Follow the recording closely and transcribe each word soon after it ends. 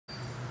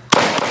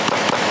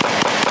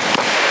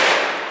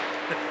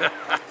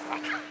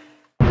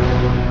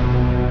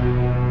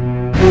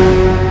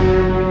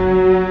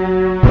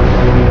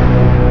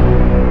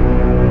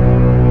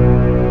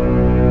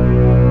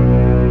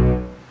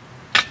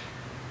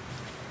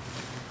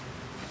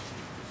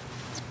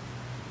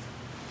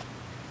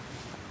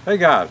Hey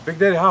guys,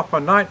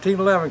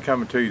 BigDaddyHoffman1911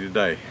 coming to you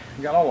today.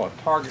 Got all the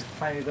targets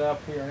painted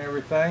up here and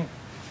everything,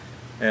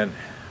 and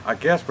I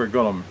guess we're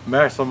going to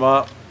mess them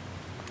up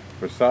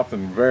with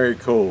something very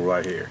cool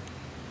right here,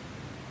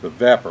 the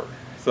Vepr.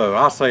 So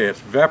I say it's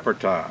Vepr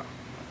time.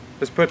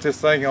 Let's put this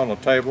thing on the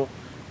table,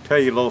 tell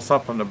you a little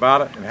something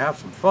about it, and have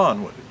some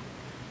fun with it.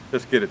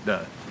 Let's get it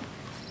done.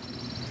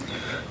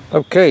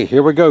 Okay,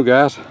 here we go,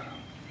 guys.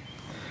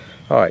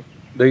 All right,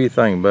 do your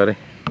thing, buddy.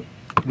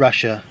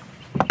 Russia.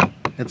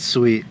 It's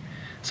sweet.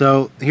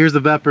 So here's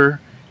the Vepr.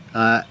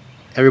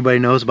 Everybody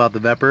knows about the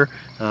Vepr.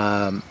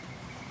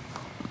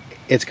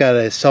 It's got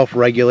a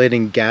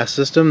self-regulating gas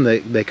system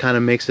that kind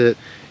of makes it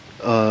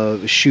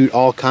shoot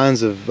all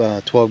kinds of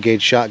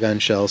 12-gauge shotgun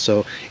shells.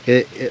 So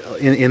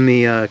in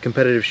the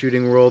competitive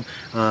shooting world,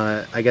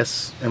 I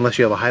guess unless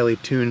you have a highly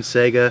tuned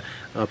Sega,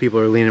 people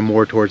are leaning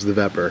more towards the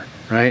Vepr,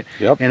 right?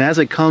 Yep. And as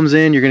it comes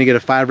in, you're going to get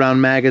a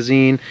 5-round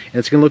magazine, and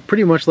it's going to look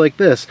pretty much like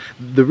this.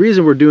 The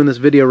reason we're doing this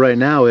video right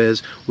now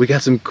is we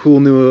got some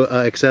cool new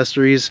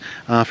accessories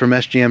from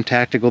SGM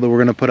Tactical that we're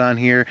going to put on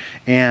here,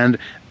 and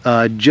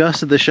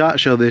just at the SHOT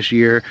Show this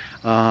year,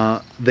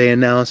 they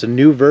announced a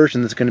new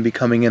version that's going to be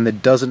coming in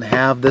that doesn't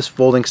have this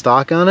folding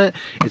stock on it.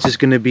 It's just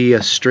going to be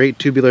a straight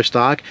tubular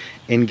stock.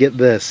 And get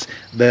this,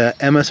 the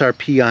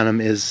MSRP on them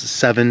is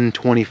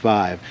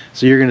 $725.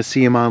 So you're going to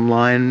see them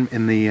online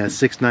in the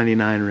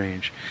 $699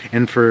 range.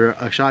 And for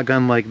a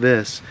shotgun like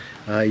this,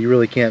 you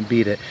really can't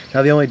beat it.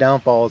 Now the only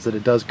downfall is that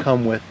it does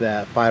come with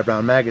that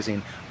 5-round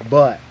magazine,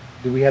 but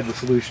do we have the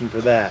solution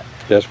for that?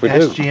 Yes, we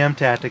do. SGM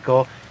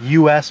Tactical,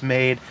 US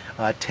made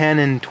 10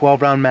 and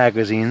 12-round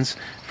magazines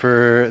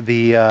for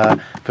the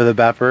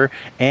Vepr,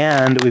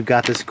 and we've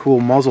got this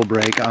cool muzzle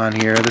brake on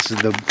here. This is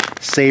the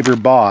Saber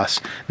Boss.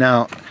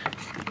 Now,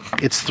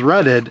 it's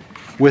threaded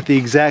with the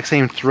exact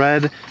same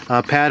thread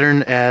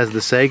pattern as the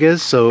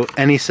Sega's, so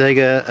any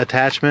Sega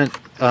attachment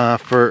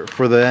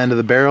for the end of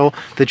the barrel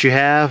that you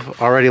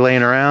have already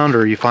laying around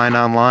or you find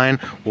online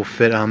will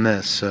fit on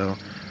this. So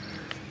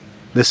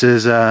this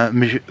is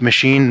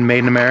machined, made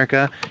in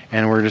America,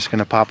 and we're just going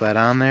to pop that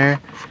on there.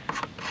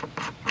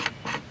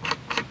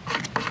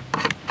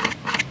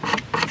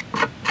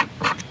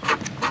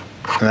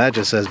 And that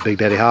just says Big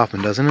Daddy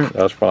Hoffman, doesn't it?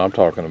 That's what I'm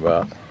talking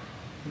about.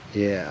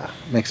 Yeah,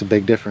 makes a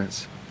big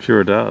difference.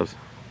 Sure does.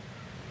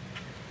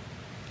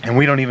 And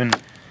we can't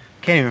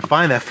even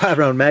find that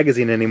 5-round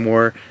magazine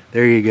anymore.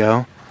 There you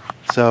go.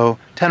 So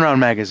 10-round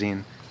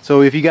magazine.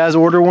 So if you guys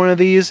order one of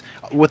these,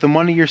 with the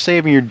money you're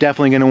saving, you're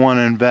definitely going to want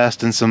to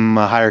invest in some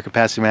higher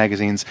capacity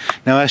magazines.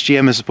 Now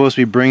SGM is supposed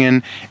to be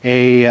bringing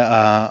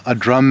a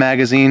drum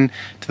magazine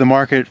to the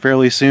market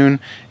fairly soon,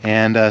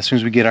 and as soon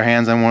as we get our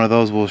hands on one of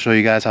those, we'll show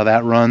you guys how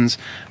that runs.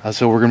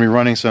 So we're going to be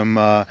running some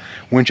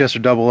Winchester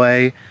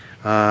AA,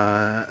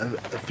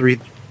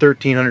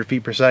 1300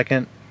 feet per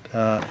second.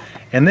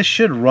 And this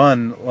should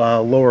run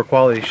lower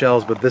quality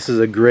shells, but this is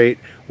a great,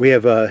 we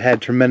have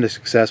had tremendous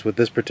success with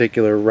this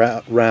particular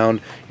round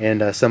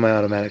and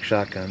semi-automatic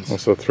shotguns.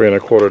 It's a 3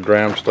 1/4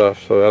 dram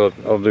stuff, so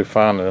that'll do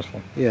fine in this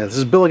one. Yeah, this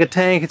is built like a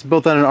tank. It's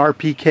built on an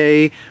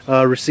RPK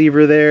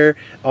receiver there.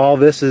 All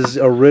this is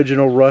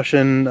original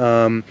Russian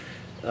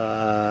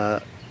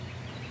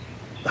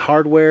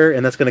hardware,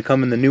 and that's going to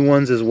come in the new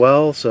ones as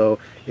well. So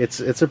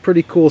it's a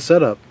pretty cool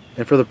setup,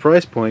 and for the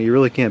price point, you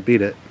really can't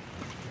beat it.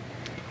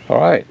 All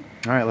right.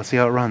 All right, let's see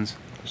how it runs.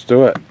 Let's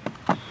do it.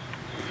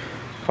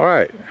 All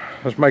right,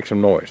 let's make some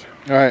noise.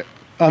 All right,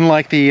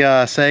 unlike the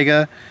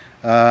Sega,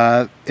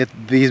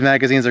 these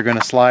magazines are going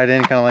to slide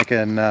in kind of like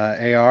an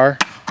AR.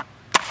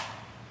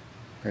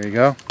 There you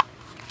go.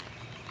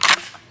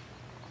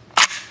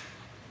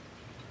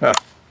 Huh.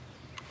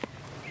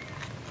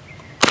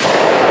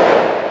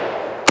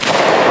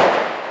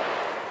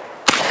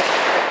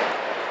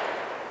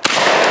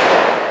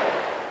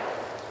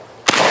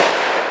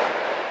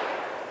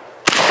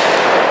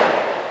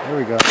 There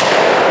we go.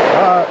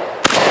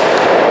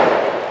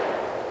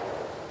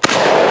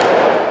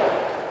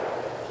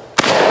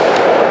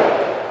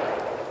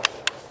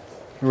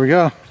 Here we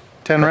go.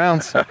 10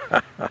 rounds.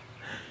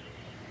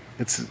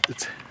 It's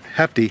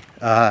hefty.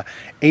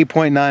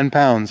 8.9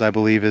 pounds, I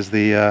believe, is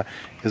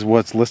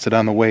what's listed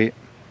on the weight.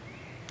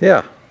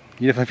 Yeah.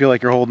 You definitely feel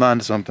like you're holding on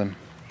to something.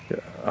 Yeah,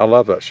 I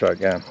love that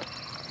shotgun.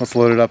 Let's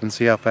load it up and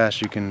see how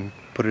fast you can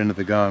put it into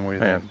the gun. What do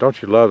you Man, think? don't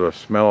you love the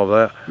smell of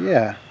that?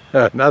 Yeah.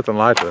 Nothing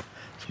like the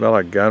smell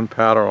of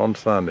gunpowder on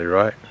Sunday,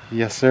 right?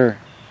 Yes, sir.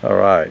 All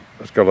right,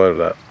 let's go load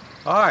it up.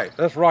 All right,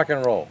 let's rock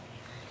and roll.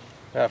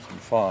 Have some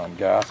fun,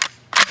 guys.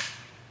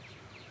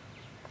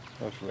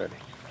 Let's ready.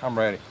 I'm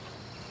ready.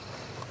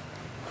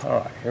 All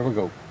right, here we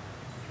go.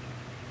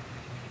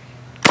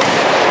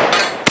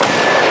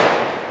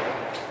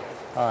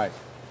 All right,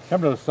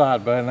 come to the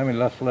side, bud.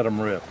 Let's let them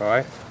rip. All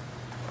right.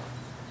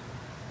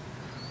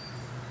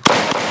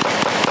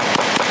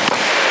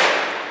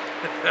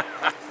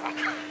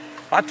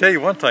 I'll tell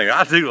you one thing,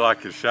 I do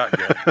like this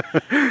shotgun.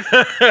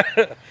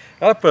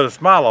 That'll put a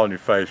smile on your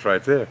face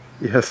right there.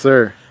 Yes,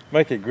 sir.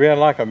 Make it grin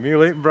like a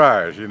mule eating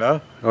briars, you know?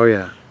 Oh,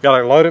 yeah.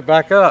 Gotta load it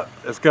back up.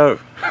 Let's go.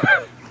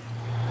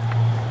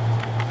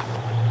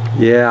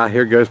 Yeah,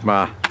 here goes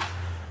my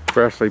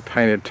freshly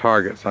painted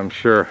targets, I'm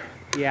sure.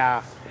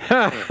 Yeah.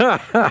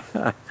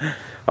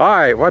 All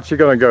right, what you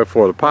gonna go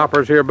for? The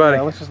poppers here, buddy?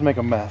 Yeah, let's just make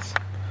a mess.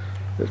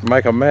 Just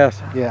make a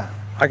mess? Yeah.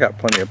 I got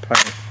plenty of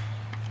paint.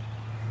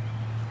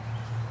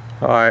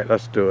 All right,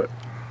 let's do it.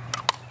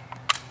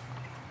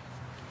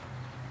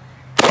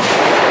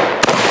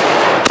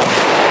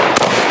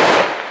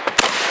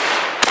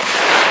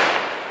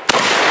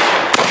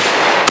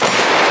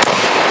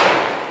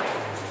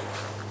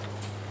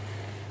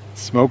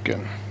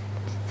 Smoking.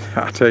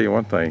 I'll tell you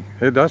one thing,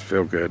 it does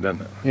feel good,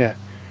 doesn't it? Yeah.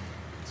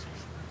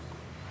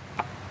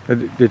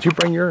 Did you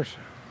bring yours?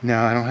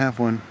 No, I don't have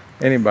one.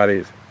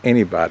 Anybody's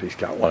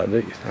got one of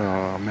these.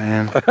 Oh,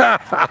 man.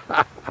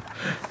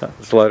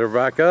 Let's load her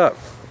back up.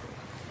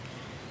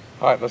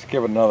 All right, let's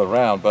give it another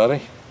round,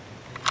 buddy.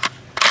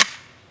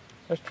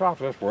 Let's try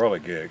for this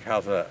whirligig.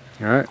 How's that?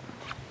 All right.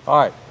 All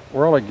right,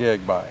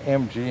 whirligig by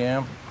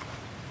MGM.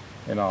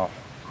 And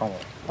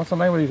what's the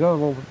name of these other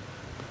little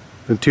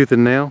The tooth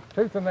and nail?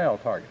 tooth and nail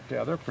targets?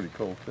 Yeah, they're pretty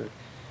cool too.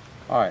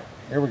 All right,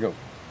 here we go.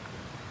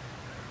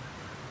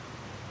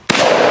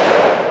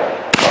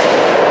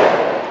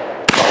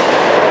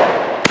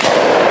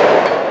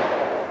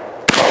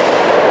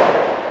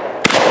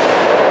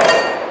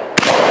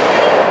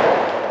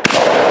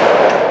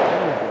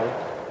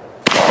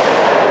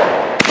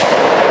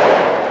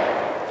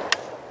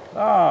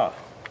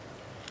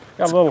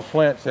 Got a little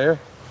flinch there.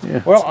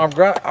 Yeah. Well, I'm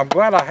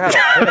glad I had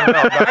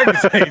a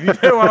magazine.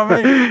 You know what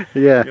I mean?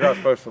 Yeah. You're not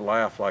supposed to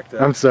laugh like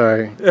that. I'm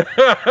sorry.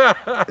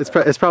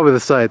 It's probably the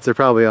sights. They're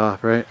probably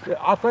off, right?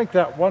 I think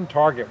that one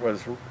target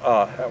was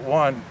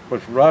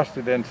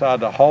rusted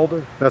inside the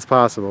holder. That's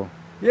possible.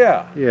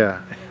 Yeah.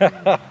 Yeah.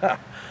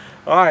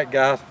 All right,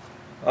 guys.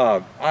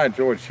 I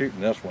enjoyed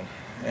shooting this one,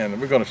 and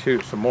we're going to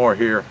shoot some more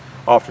here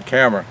off the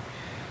camera.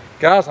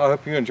 Guys, I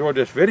hope you enjoyed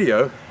this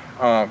video.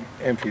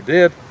 If you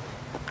did,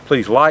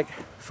 please like,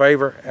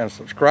 favor, and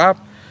subscribe.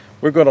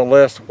 We're going to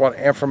list what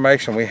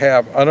information we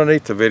have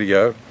underneath the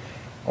video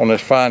on this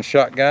fine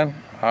shotgun.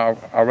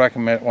 I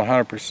recommend it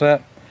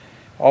 100%.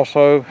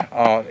 Also,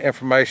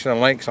 information and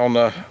links on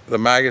the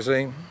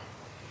magazine,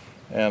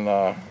 and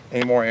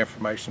any more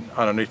information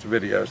underneath the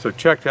video. So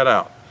check that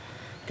out.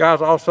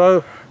 Guys,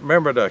 also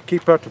remember to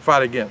keep up the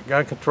fight against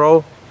gun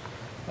control,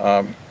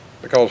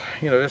 because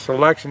you know it's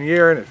election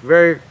year and it's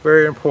very,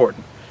 very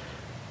important.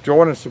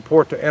 Join and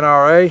support the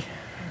NRA.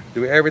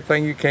 Do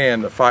everything you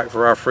can to fight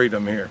for our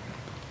freedom here.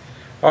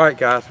 All right,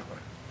 guys.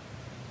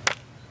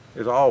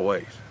 As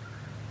always,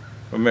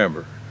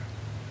 remember,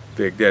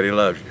 Big Daddy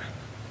loves you.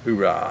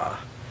 Hoorah.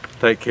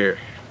 Take care.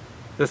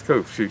 Let's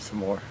go shoot some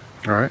more.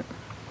 All right.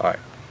 All right.